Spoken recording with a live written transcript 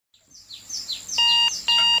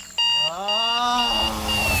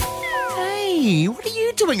Mikey, what are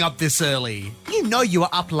you doing up this early? You know you were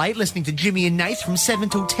up late listening to Jimmy and Nath from 7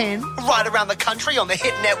 till 10. Right around the country on the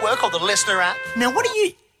Hit Network or the Listener app. Now what are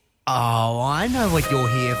you... Oh, I know what you're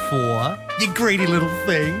here for. You greedy little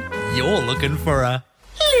thing. You're looking for a...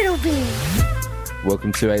 little bit.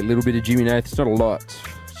 Welcome to a little bit of Jimmy Nath. It's not a lot,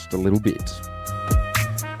 just a little bit.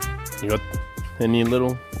 You got any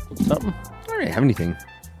little something? I don't really have anything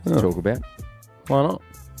to talk about. Why not?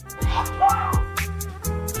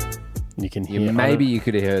 You can hear. Maybe you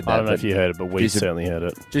could have heard that. I don't know if you heard it, but we certainly heard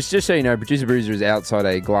it. Just so you know, Producer Bruiser is outside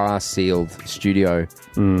a glass-sealed studio.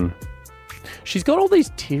 She's got all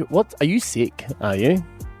these What? Are you sick? Are you?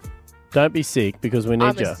 Don't be sick because we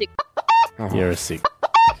need you. I'm a sick. You're a sick.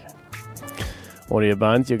 Audio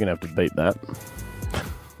Bones, you're going to have to beat that.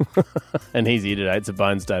 And he's here today. It's a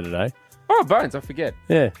Bones day today. Oh, Bones, I forget.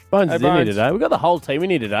 Yeah, Bones Hey, is in here Bones. today. We've got the whole team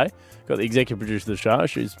in here today. Got the executive producer of the show.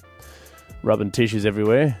 She's rubbing tissues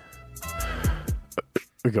everywhere.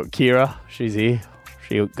 We've got Kira. She's here.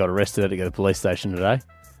 She got arrested to go to the police station today.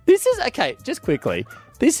 This is, okay, just quickly.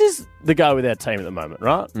 This is the go with our team at the moment,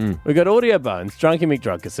 right? We've got Audio Bones, Drunky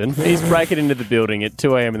McDrunkerson. He's breaking into the building at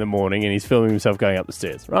 2 a.m. in the morning and he's filming himself going up the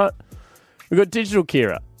stairs, right? We've got Digital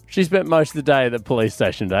Kira. She spent most of the day at the police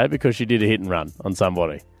station today because she did a hit and run on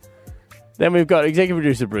somebody. Then we've got Executive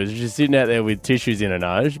Producer Bruce. She's sitting out there with tissues in her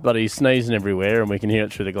nose, but he's sneezing everywhere and we can hear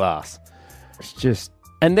it through the glass. It's just...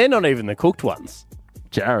 And they're not even the cooked ones.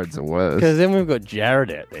 Jared's the worst. Because then we've got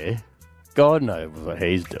Jared out there. God knows what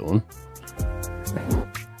he's doing.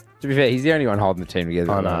 To be fair, he's the only one holding the team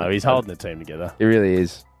together. I know, he's holding the team together. He really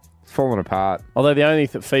is. It's falling apart. Although the only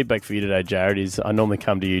feedback for you today, Jared, is I normally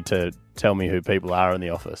come to you to tell me who people are in the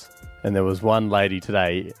office. And there was one lady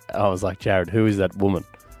today, I was like, Jared, who is that woman?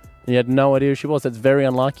 And you had no idea who she was. That's very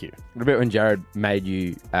unlike you. What about when Jared made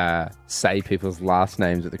you say people's last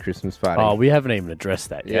names at the Christmas party? Oh, we haven't even addressed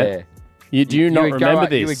that yet. Yeah. Do you not would go remember up-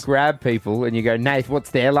 this? You would grab people and you go, Nath,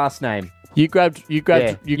 what's their last name? You grabbed. You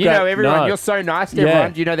know everyone. No. You're so nice to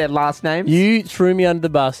everyone. Do you know their last names? You threw me under the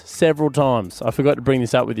bus several times. I forgot to bring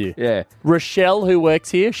this up with you. Yeah. Rochelle, who works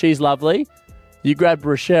here, she's lovely. You grabbed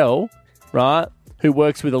Rochelle, right, who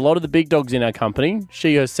works with a lot of the big dogs in our company.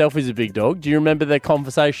 She herself is a big dog. Do you remember their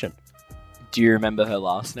conversation? Do you remember her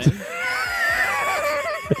last name?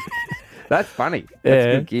 That's funny. Yeah. That's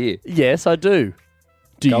good gear. Yes, I do.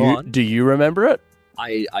 Go on. Do you remember it?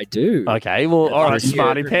 I do. Okay, well, all right, Let's hear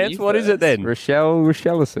smarty it from pants. you What is it first. then?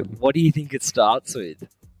 Rochellison. What do you think it starts with?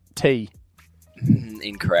 T.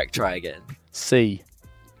 Incorrect. Try again. C.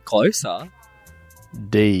 Closer.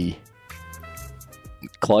 D.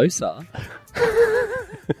 Closer.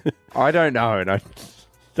 I don't know. And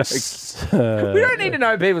we don't need to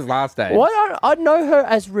know people's last names. Why I know her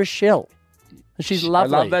as Rochelle. She's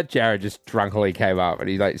lovely. I love that Jared just drunkily came up and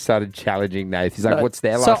he like started challenging Nath. He's like, what's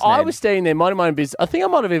their last So name? I was standing there, minding my own business. I think I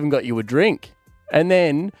might have even got you a drink. And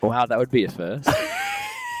then... Wow, that would be a first.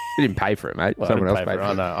 You didn't pay for it, mate. Well, Someone I else didn't paid pay for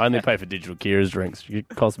I it. know. I only pay for Digital Kira's drinks. It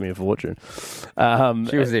cost me a fortune.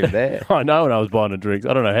 She wasn't even there. I know when I was buying the drinks.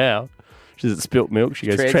 I don't know how. She's at Spilt Milk. She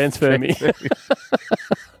goes, transfer me. She's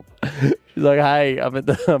like, hey, I'm at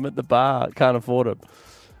the bar. Can't afford it.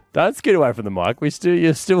 Don't skid away from the mic.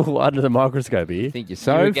 You're still under the microscope here. You think you're You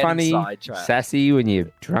so were getting funny, sidetracked. sassy when you're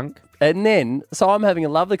drunk. And then, so I'm having a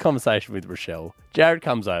lovely conversation with Rochelle. Jared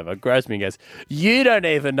comes over, grabs me and goes, you don't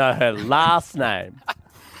even know her last name.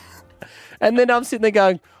 And then I'm sitting there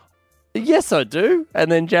going, yes, I do.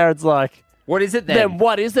 And then Jared's like, What is it then? then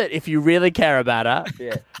what is it if you really care about her?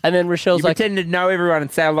 Yeah. And then Rochelle's You like, pretend to know everyone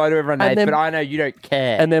and say hello to everyone, And Nate, then- but I know you don't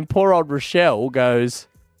care. and then poor old Rochelle goes,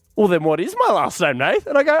 well, then what is my last name, Nath?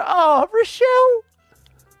 And I go, oh, Rochelle.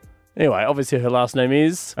 Anyway, obviously her last name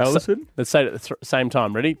is... Allison? Let's say it at the same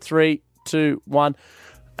time. Ready? 3, 2, 1.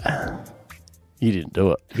 You didn't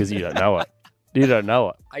do it because you don't know it. You don't know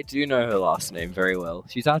it. I do know her last name very well.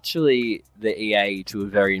 She's actually the EA to a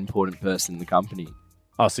very important person in the company.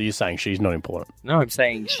 Oh, so you're saying she's not important? No, I'm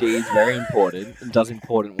saying she's very important and does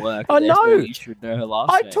important work. I Therefore, know. You should know her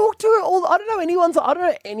last I name. talk to her all... I don't know anyone's... I don't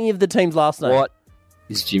know any of the team's last name. What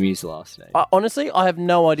is Jimmy's last name? Honestly, I have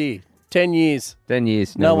no idea. 10 years. 10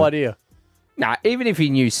 years. No never. idea. Nah, even if he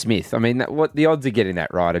knew Smith, I mean, what the odds of getting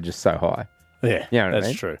that right are just so high. Yeah, You know what I that's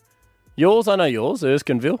mean? true. Yours, I know yours.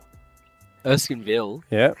 Erskineville. Erskineville.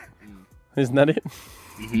 Yeah. Isn't that it?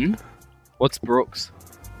 Mm-hmm. What's Brooks?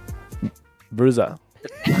 Bruiser.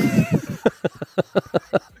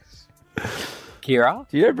 Kira?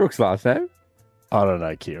 Do you know Brooke's last name? I don't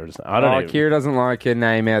know, Kira. I don't know. Kira doesn't like her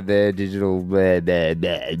name out there, digital. Blah, blah,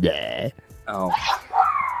 blah, blah. Oh.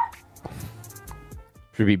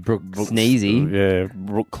 Should be Brooke Sneezy. Yeah,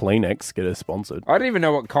 Brooke Kleenex. Get her sponsored. I don't even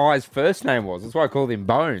know what Kai's first name was. That's why I called him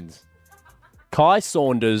Bones. Kai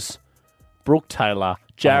Saunders, Brooke Taylor,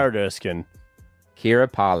 Jared Erskine.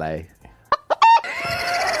 Kira Parley.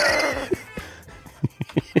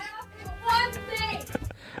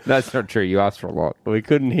 That's not true. You asked for a lot. We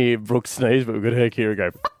couldn't hear Brooke sneeze, but we could hear Kira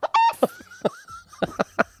go.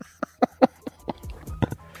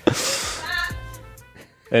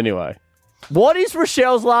 Anyway, what is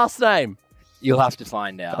Rochelle's last name? You'll have to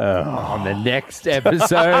find out. On the next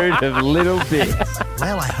episode of Little Bits.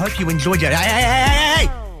 Well, I hope you enjoyed it. Hey!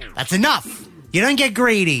 That's enough. You don't get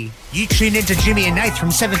greedy. You tune into Jimmy and Nath from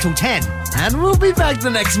 7 till 10. And we'll be back the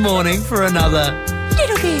next morning for another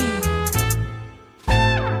Little Bit.